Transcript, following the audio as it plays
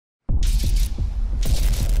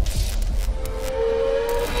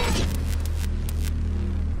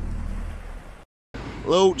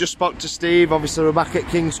Luke, just spoke to Steve. Obviously, we're back at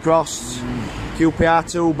King's Cross.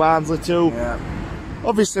 QPR 2, Barnsley 2. Yeah.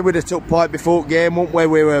 Obviously, we'd have took point before the game, weren't we?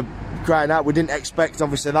 We were crying out. We didn't expect,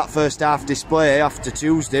 obviously, that first half display after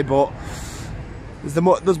Tuesday, but is there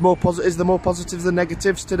more positives than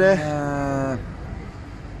negatives today?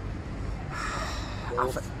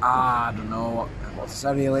 I don't know what to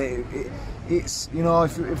say really. It's, you know,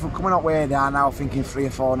 if we're coming out way down now thinking 3 or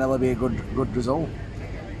 4-0 will be a good result.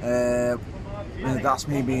 That's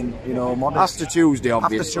me being, you know, modest. After Tuesday,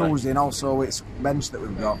 obviously. After Tuesday, and also it's bench that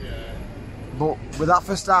we've got. But with that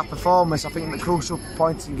first half performance, I think the crucial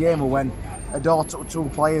point in the game was when Adore took 2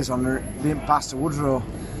 players on and didn't pass to Woodrow.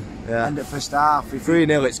 Yeah. End of first half.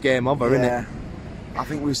 3-0, it's game over, isn't it? I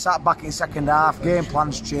think we've sat back in second half, game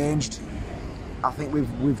plans changed. I think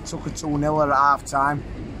we've took a 2-0 at half time.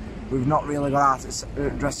 We've not really got out of the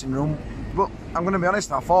dressing room. But I'm going to be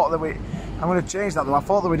honest, I'm going to change that though. I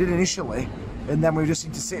thought that we did initially, and then we just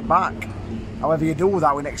need to sit back. However you do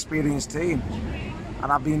that with an experienced team.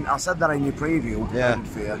 And I said that in your preview. Yeah.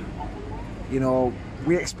 Fear. You know,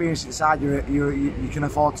 we experienced inside. You can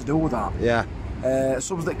afford to do that. Yeah.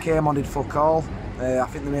 Subs that came on did fuck all. I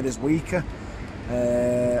think they made us weaker.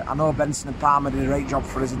 I know Benson and Palmer did a great job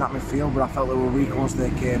for us in that midfield, but I felt they were weak once they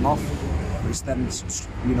came off. Which then,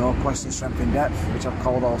 you know, questioned strength in depth, which I've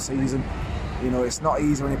called all season. You know, it's not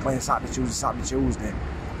easy when you're playing Saturday, Tuesday.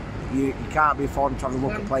 You can't be affording to have a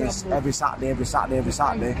look at playing every Saturday.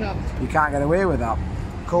 You can't get away with that.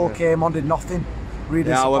 Cole came on, did nothing.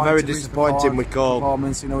 Really we're very disappointed with Cole.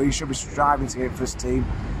 Performance. You know, he should be striving to get first team.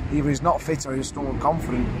 Either he's not fit or he's just not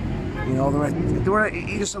confident. You know,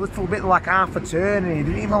 he just a little bit like half a turn, and he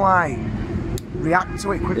didn't even like react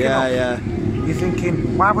to it quick enough. Yeah. You're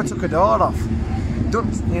thinking, why have we took a door off?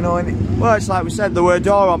 You know, well, it's like we said, there were a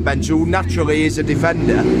door on bench who naturally is a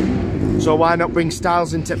defender. So why not bring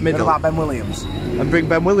Styles into the middle? What about Ben Williams? And bring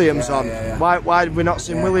Ben Williams on. Yeah. Why have we not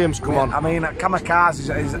seen Williams come on? I mean,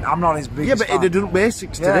 Kamikaze I'm not his biggest but he'd have done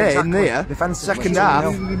basics today, in there. Second half,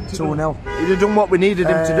 2-0. He'd have done what we needed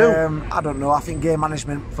him to do. I don't know. I think game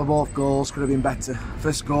management for both goals could have been better.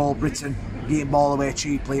 First goal, Britain getting ball away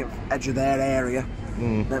cheaply at the edge of their area.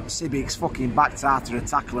 Sibic's fucking backed after a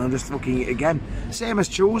tackle and just fucking it again. Same as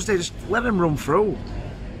Tuesday, just let him run through.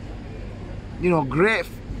 You know, great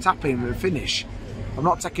tapping and finish. I'm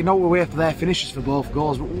not taking no away for their finishes for both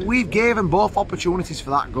goals, but we've gave them both opportunities for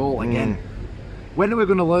that goal again. When are we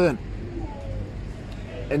going to learn?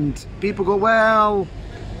 And people go, well,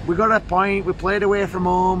 we got a point, we played away from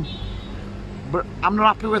home, but I'm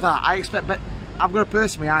not happy with that. I've got a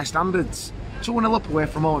personally high standards. 2-0 up away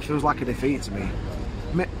from home, it feels like a defeat to me.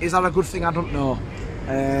 Is that a good thing? I don't know.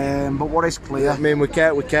 But what is clear... I mean, we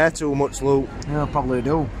care too much, Luke. Yeah, probably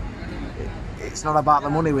do. It's not about the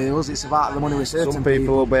money with us, it's about the money with certain Some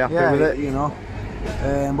people will be happy with it. You know.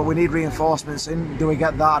 But we need reinforcements in. Do we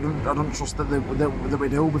get that? I don't trust that we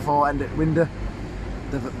do before end of window.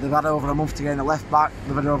 They've had over a month to gain a left back,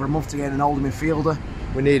 they've had over a month to gain an older midfielder.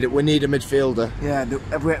 We need a midfielder. Yeah,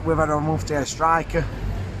 we've had over a month to get a striker.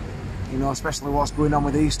 You know, especially what's going on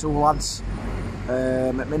with these 2 lads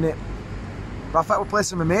at minute. But I thought we played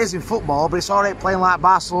some amazing football, but it's alright playing like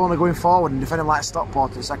Barcelona going forward and defending like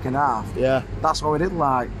Stockport in the second half. Yeah. That's what we did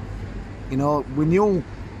like. You know, we knew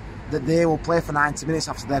that they will play for 90 minutes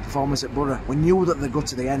after their performance at Borough. We knew that they'd go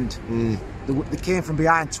to the end. They came from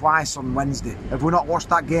behind twice on Wednesday. If we've not watched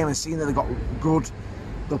that game and seen that they got good,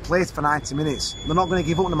 they'll play for 90 minutes. They're not going to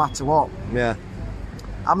give up no matter what. Yeah.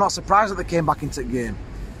 I'm not surprised that they came back into the game.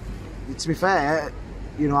 To be fair,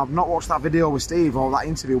 you know, I've not watched that video with Steve or that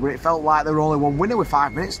interview, but it felt like there were only one winner with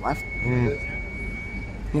 5 minutes left.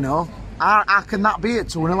 You know, how can that be at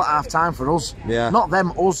 2-0 at half time for us? Yeah. Not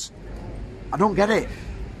them, us. I don't get it.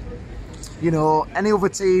 You know, any other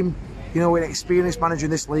team, you know, with an experienced manager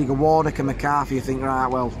in this league, a Warnock and McCarthy, you think, right,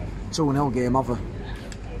 well, 2-0 game over.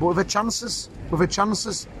 But with the chances,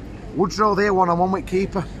 Woodrow there one-on-one with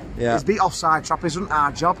keeper. Yeah. He's beat offside trap, isn't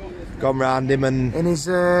our job. Gone round him and he's,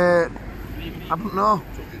 I don't know,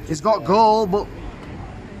 he's got goal, but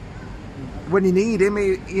when you need him,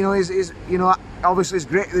 you know, you know, obviously it's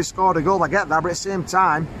great that he scored a goal, I get that, but at the same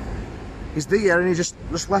time, he's there and he just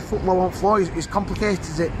left foot won't flow, he's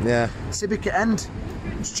complicated it. Yeah. Civic at end,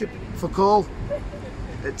 just chip for Cole.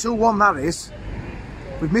 At 2-1 that is.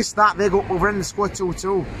 We've missed that, we're in the square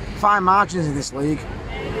 2-2. Fine margins in this league.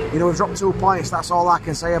 You know, we've dropped 2 points, that's all I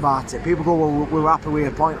can say about it. People go, well, we're happy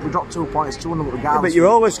with a point. We dropped 2 points, 2-0 regardless. Yeah, but you're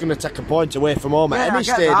always going to take a point away from home at any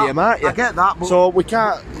stadium, aren't you? I get that, but so we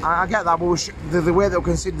can't... I get that, but the way that we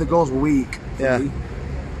conceded the goals were weak. Yeah. Me.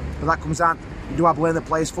 But that comes down, do I blame the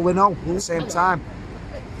players fully? No. At the same time,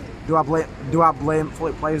 do I blame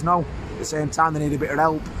fully players? No. the same time they need a bit of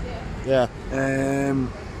help. Yeah. I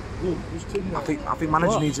think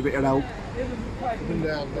manager needs a bit of help. Coming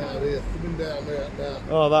down now, here. Coming down there now.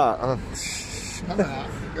 Oh, that.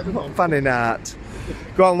 Get him on. Fanning art.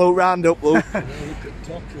 Go on, Luke, round up, Luke. Look at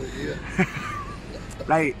Tockley here.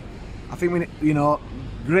 Right, I think we, you know,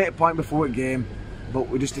 great point before the game, but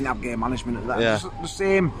we just didn't have game management at that. Yeah. Just the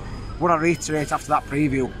same. What I reiterate after that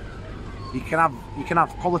preview, you can have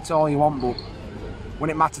quality all you want, but when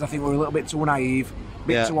it mattered, I think we were a little bit too naive, a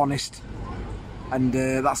bit too honest, and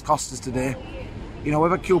that's cost us today. You know,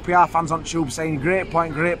 whether QPR fans on Tube saying great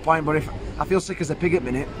point, but if I feel sick as a pig at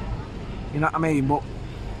minute, you know what I mean. But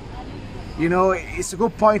you know, it's a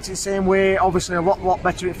good point in the same way. Obviously, a lot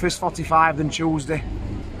better at first 45 than Tuesday.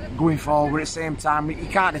 Going forward, at the same time, you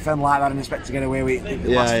can't defend like that and expect to get away with it in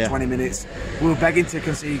the last 20 minutes. We were begging to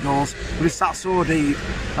concede goals, but it's that so deep.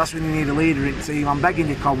 That's when you need a leader in the team. I'm begging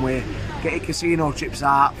you, Conway, get your casino chips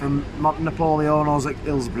out from Napoleonos at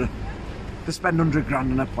Hillsborough. To spend 100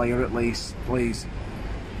 grand on a player at least, please.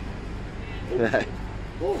 Yeah.